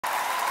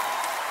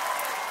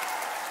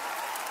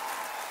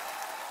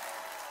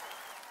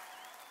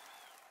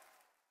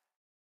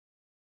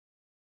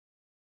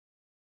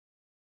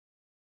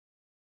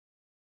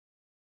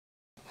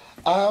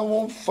I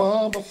won't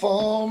fumble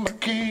for my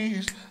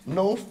keys.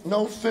 No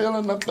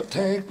filling up the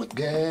tank with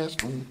gas.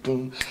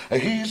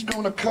 He's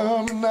gonna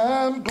come and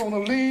I'm gonna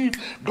leave,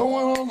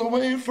 going all the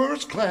way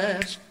first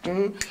class.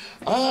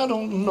 I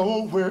don't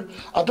know where,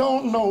 I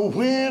don't know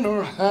when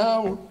or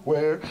how or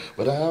where,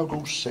 but I'll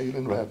go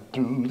sailing right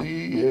through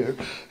the air.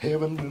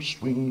 Heaven will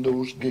swing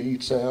those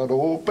gates out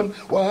open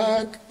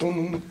wide.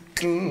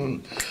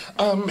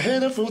 I'm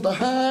headed for the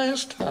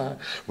highest high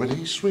when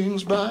he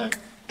swings by.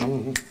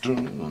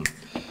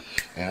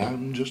 And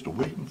I'm just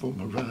waiting for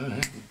my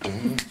ride.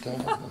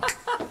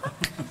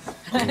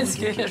 That's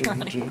good,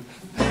 Ronnie.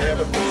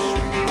 Heaven will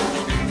swing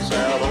those gates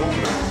out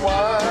open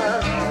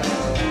wide.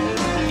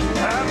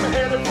 I'm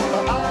headed for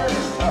the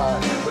highest high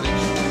when he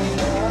swings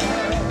by.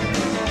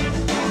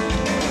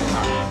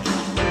 I'm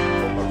just waiting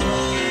for my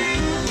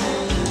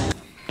ride.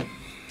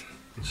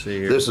 Let's see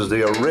here. This is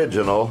the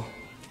original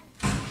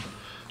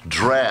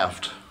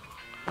draft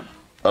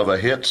of a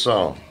hit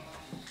song.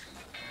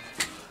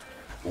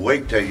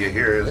 Wait till you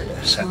hear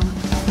this. One,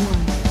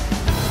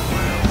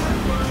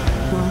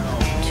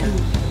 two,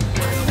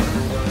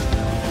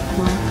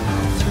 1,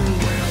 3,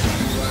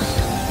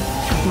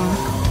 1,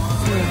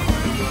 4.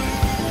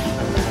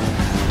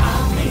 I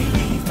may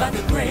leave by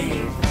the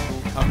grave,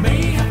 I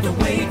may have to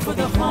wait for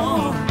the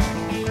horn.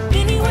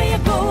 Anyway I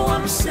go,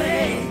 I'm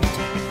saved,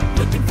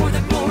 looking for the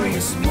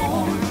glorious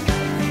morn.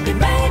 It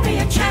may be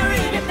a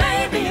chariot, it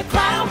may be a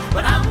cloud,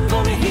 but I'm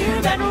gonna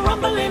hear that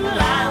rumbling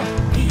loud.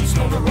 He's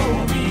gonna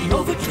roll me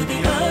over to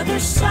the other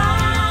side.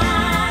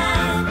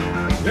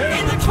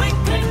 In the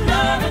twinkling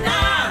of an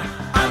eye,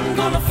 I'm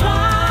gonna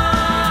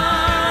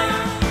fly.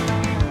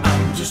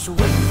 I'm just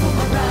waiting for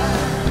my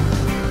ride.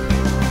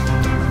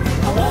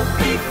 I won't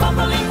be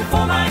fumbling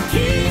for my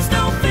keys,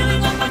 no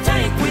filling up my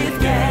tank with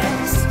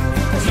gas.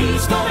 'Cause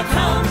he's gonna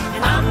come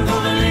and I'm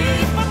gonna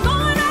leave. I'm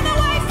going all the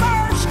way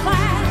first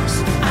class.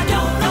 I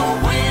don't know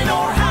when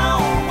or how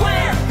or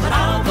where, but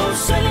I'll go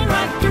sailing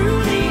right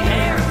through the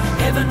air.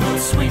 Heaven will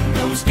swing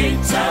those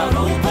gates out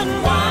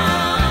open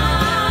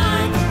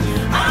wide.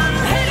 I'm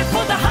headed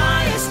for the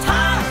highest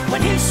high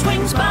when he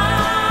swings by.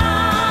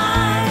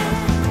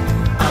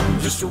 I'm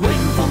just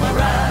waiting for my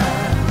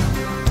ride.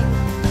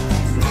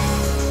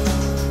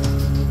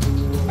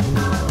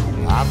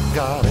 I've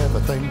got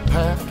everything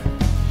packed,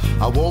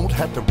 I won't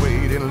have to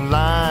wait in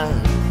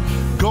line.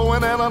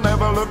 Going and I'll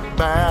never look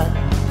back,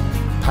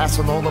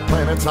 passing all the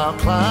planets I'll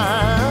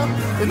climb.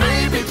 It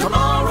may be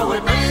tomorrow,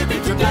 it may be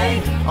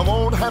today, I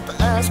won't have to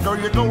ask, are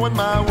you going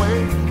my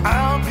way?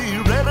 I'll be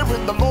ready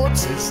when the Lord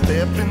says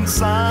step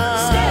inside.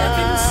 Step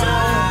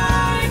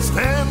inside.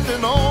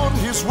 Standing on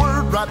his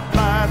word right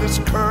by this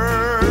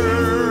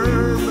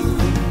curb.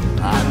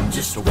 I'm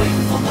just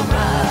waiting for my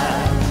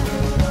ride.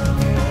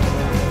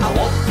 I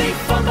won't be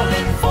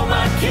fumbling for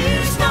my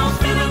keys, now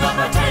filling up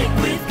my tank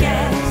with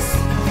gas.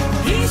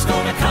 He's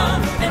gonna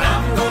come and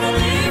I'm gonna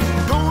leave,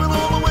 going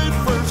all the way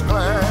first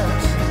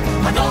class.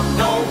 I don't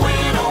know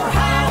when or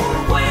how or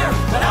where,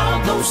 but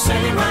I'll go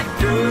sailing right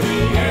through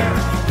the air.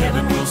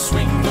 Heaven will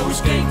swing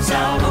those gates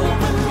out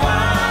open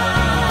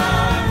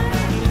wide.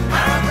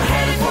 I'm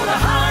headed for the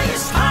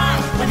highest high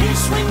when he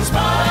swings by.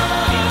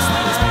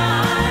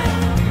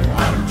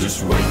 I'm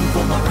just waiting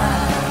for my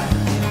ride.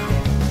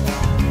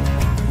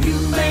 You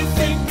may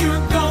think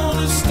you're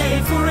gonna stay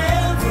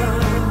forever.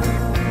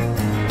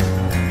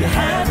 You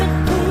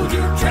haven't pulled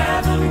your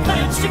traveling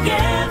plans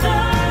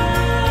together,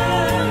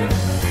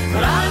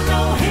 but I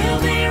know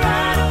he'll be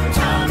right on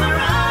time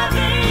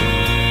arriving.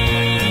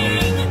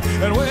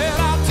 And when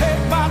I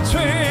take my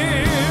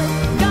trip,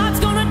 God's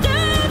gonna do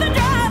the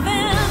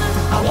driving.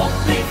 I won't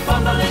be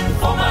fumbling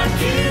for my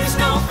keys,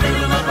 no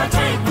filling up my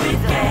tank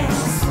with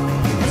gas.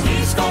 'Cause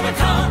he's gonna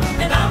come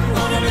and I'm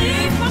gonna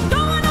leave. I'm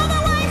going all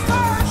the way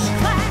first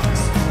class.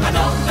 I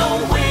don't know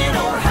when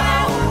or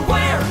how or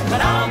where, but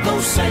I'll go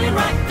sailing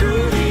right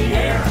through the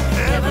air.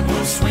 Heaven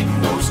will swing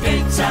those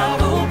gates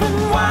out open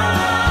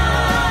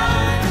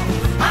wide.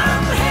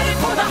 I'm headed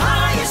for the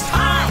highest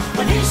high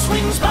when he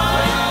swings by.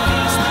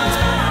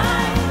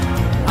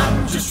 I'm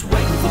just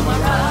waiting for my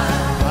ride.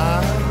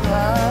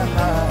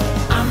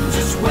 I'm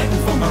just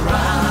waiting for my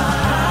ride.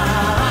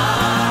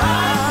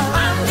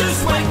 I'm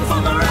just waiting for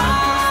my ride.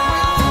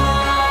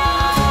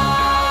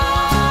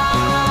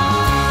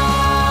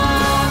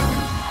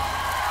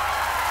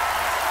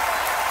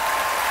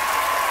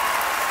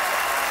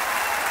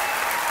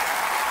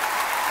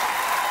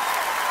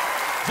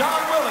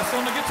 John Willis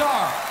on the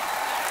guitar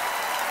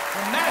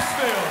from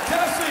Nashville,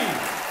 Tennessee.